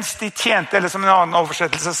 mens de tjente, eller som en annen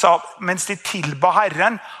oversettelse sa, mens de tilba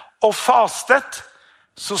Herren og fastet,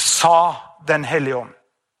 så sa den Hellige Ånd.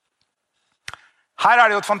 Her er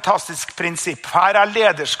det jo et fantastisk prinsipp. Her er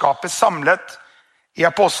lederskapet samlet i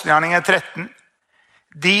Apostelgjerningen 13.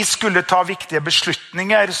 De skulle ta viktige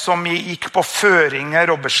beslutninger som gikk på føringer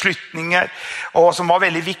og beslutninger, og som var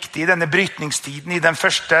veldig viktige i denne brytningstiden i den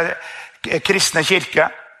første kristne kirke.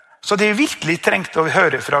 Så de virkelig trengte å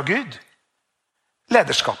høre fra Gud.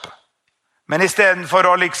 Lederskapet. Men i stedet for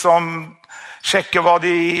å liksom sjekke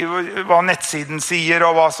hva nettsiden sier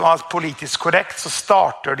og hva som er politisk korrekt, så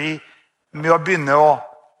starter de med å begynne å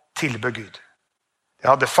tilbe Gud. De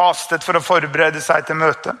hadde fastet for å forberede seg til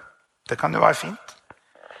møtet. Det kan jo være fint.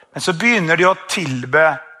 Men så begynner de å tilbe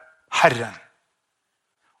Herren.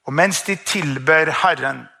 Og mens de tilber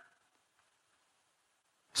Herren,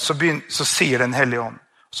 så sier den Hellige Ånd.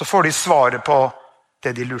 Så får de svaret på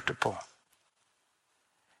det de lurte på.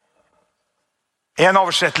 En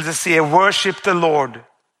oversettelse sier, worship the Lord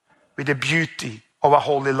with the beauty of a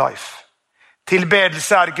holy life.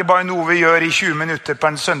 Tilbedelse er ikke bare noe vi gjør i 20 minutter på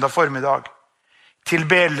en søndag formiddag.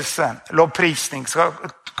 Tilbedelse, lovprisning,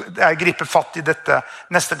 jeg griper fatt i dette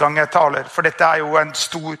neste gang jeg taler, for dette er jo en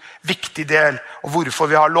stor, viktig del av hvorfor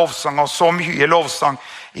vi har lovsang, og så mye lovsang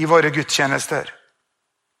i våre gudstjenester.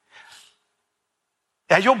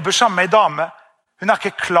 Jeg jobber sammen med en dame, hun er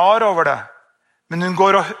ikke klar over det, men hun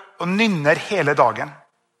går og nynner hele dagen.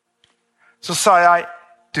 Så sa jeg,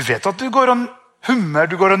 du vet at du går og hummer,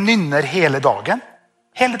 du går og nynner hele dagen?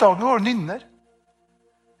 Hele dagen går og nynner.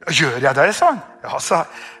 Gjør jeg det, sa hun? Ja, sa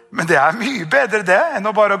men det er mye bedre det enn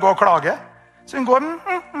å bare gå og klage. Så hun går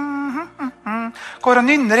og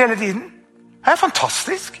nynner hele tiden. Det er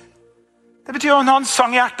fantastisk. Det betyr at hun har en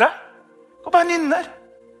sang i hjertet. Går bare og nynner.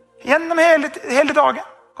 Gjennom hele dagen.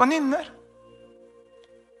 Går og nynner.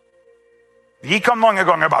 Vi kan mange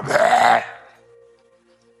ganger bare Bæh!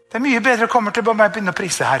 Det er mye bedre å komme til å begynne å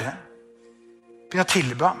prise Herren. Begynne å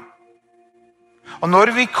tilbe ham. Og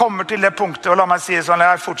når vi kommer til det punktet, og la meg si det sånn,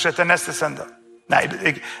 jeg fortsetter neste søndag. Nei,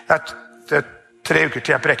 det er 3 uker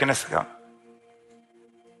til jeg preker neste gang.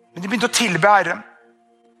 Men de begynte å tilbe Herren.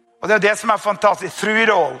 Og det er det som er fantastisk. Through it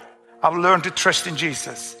all, I've learned to trust in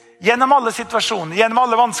Jesus. Gjennom alle situasjoner, gjennom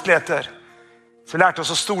alle vanskeligheter, så vi lærte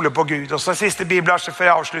oss å stole på Gud. Og så siste bibelverset før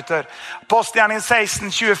jeg avslutter. Apostelgjerningen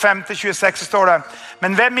 16, 25-26 står det,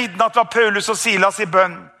 men ved midnatt var Paulus og Silas i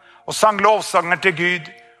bønn, og sang lovsanger til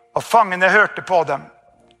Gud, og fangene hørte på dem.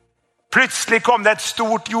 Plutselig kom det et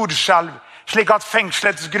stort jordskjelv, slik at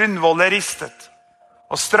fengslets grunnvoller ristet.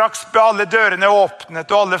 Og straks ble alle dørene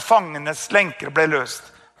åpnet, og alle fangenes lenker ble løst.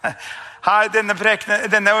 Her, denne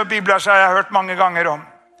bibelen har jeg hørt mange ganger om.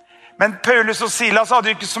 Men Paulus og Silas hadde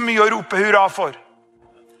jo ikke så mye å rope hurra for.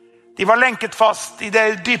 De var lenket fast i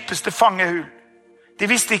det dypeste fangehul. De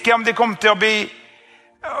visste ikke om de kom til å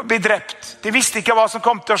bli drept. De visste ikke hva som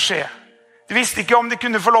kom til å skje. De visste ikke om de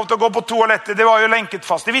kunne få lov til å gå på toalettet, det var jo lenket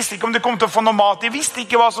fast. De visste ikke om de kom til å få noe mat, de visste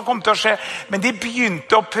ikke hva som kom til å skje. Men de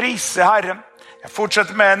begynte å prise Herren. Jeg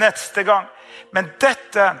fortsetter med neste gang. Men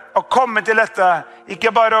dette, å komme til dette,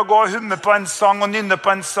 ikke bare å gå og humme på en sang og nynne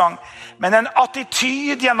på en sang, men en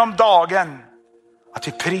attityd gjennom dagen, at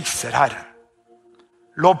vi priser Herren.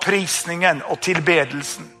 Lovprisningen og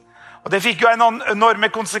tilbedelsen. Og det fikk jo enorme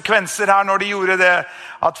konsekvenser her når de gjorde det,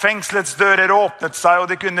 at fengselets dører åpnet seg, og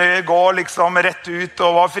de kunne gå liksom rett ut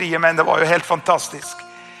og var frie, men det var jo helt fantastisk.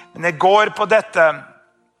 Men det går på dette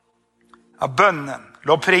av bønnen,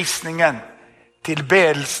 lovprisningen,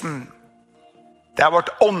 tilbedelsen. Det er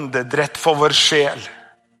vårt åndedrett for vår sjel.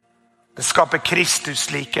 Det skaper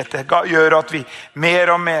Kristuslikhet. Det gjør at vi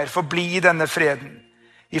mer og mer får bli i denne freden.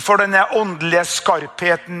 Vi får denne åndelige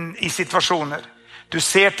skarpheten i situasjoner. Du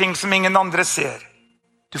ser ting som ingen andre ser.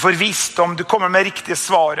 Du får visdom, du kommer med riktige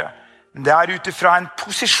svaret. Men det er utifra en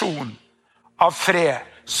posisjon av fred,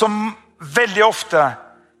 som veldig ofte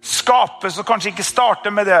skapes, og kanskje ikke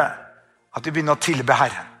starter med det, at vi begynner å tilbe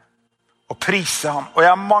Herren. Og prise ham. Og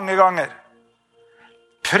jeg har mange ganger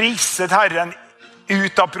priset Herren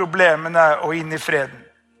ut av problemene og inn i freden.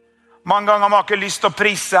 Mange ganger har man ikke lyst til å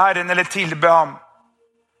prise Herren eller tilbe ham.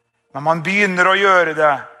 Men man begynner å gjøre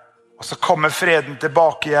det, og så kommer freden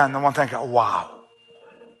tilbake igjen, og man tenker, wow.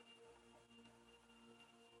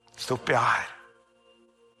 Stopper jeg her.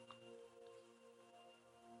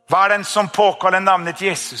 Hver den som påkaller navnet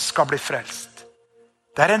Jesus skal bli frelst.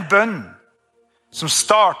 Det er en bønn som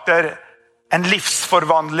starter en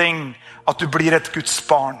livsforvandling, at du blir et Guds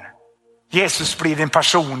barn. Jesus blir din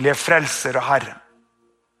personlige frelser og Herre.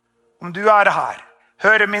 Om du er her,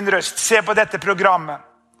 hører min røst, se på dette programmet,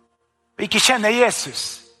 og ikke kjenner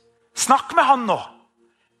Jesus, snakk med han nå.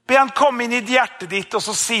 Be han komme inn i hjertet ditt, og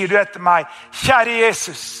så sier du etter meg, kjære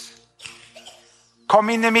Jesus,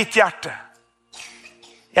 kom inn i mitt hjerte.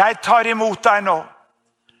 Jeg tar imot deg nå,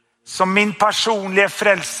 som min personlige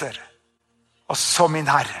frelser, og som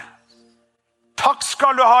min Herre. Takk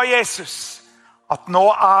skal du ha, Jesus, at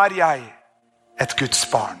nå er jeg et Guds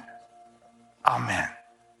barn. Amen.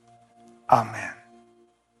 Amen.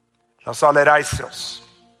 La oss alle reise oss.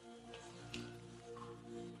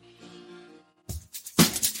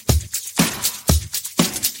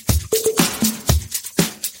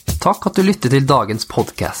 Takk at du lytter til dagens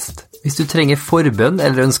podcast. Hvis du trenger forbønn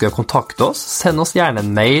eller ønsker å kontakte oss, send oss gjerne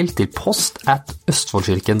en mail til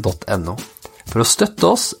post@østfoldkirken.no. For å støtte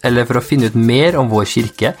oss, eller for å finne ut mer om vår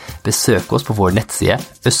kirke, besøk oss på vår nettside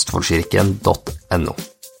østfoldkirken.no.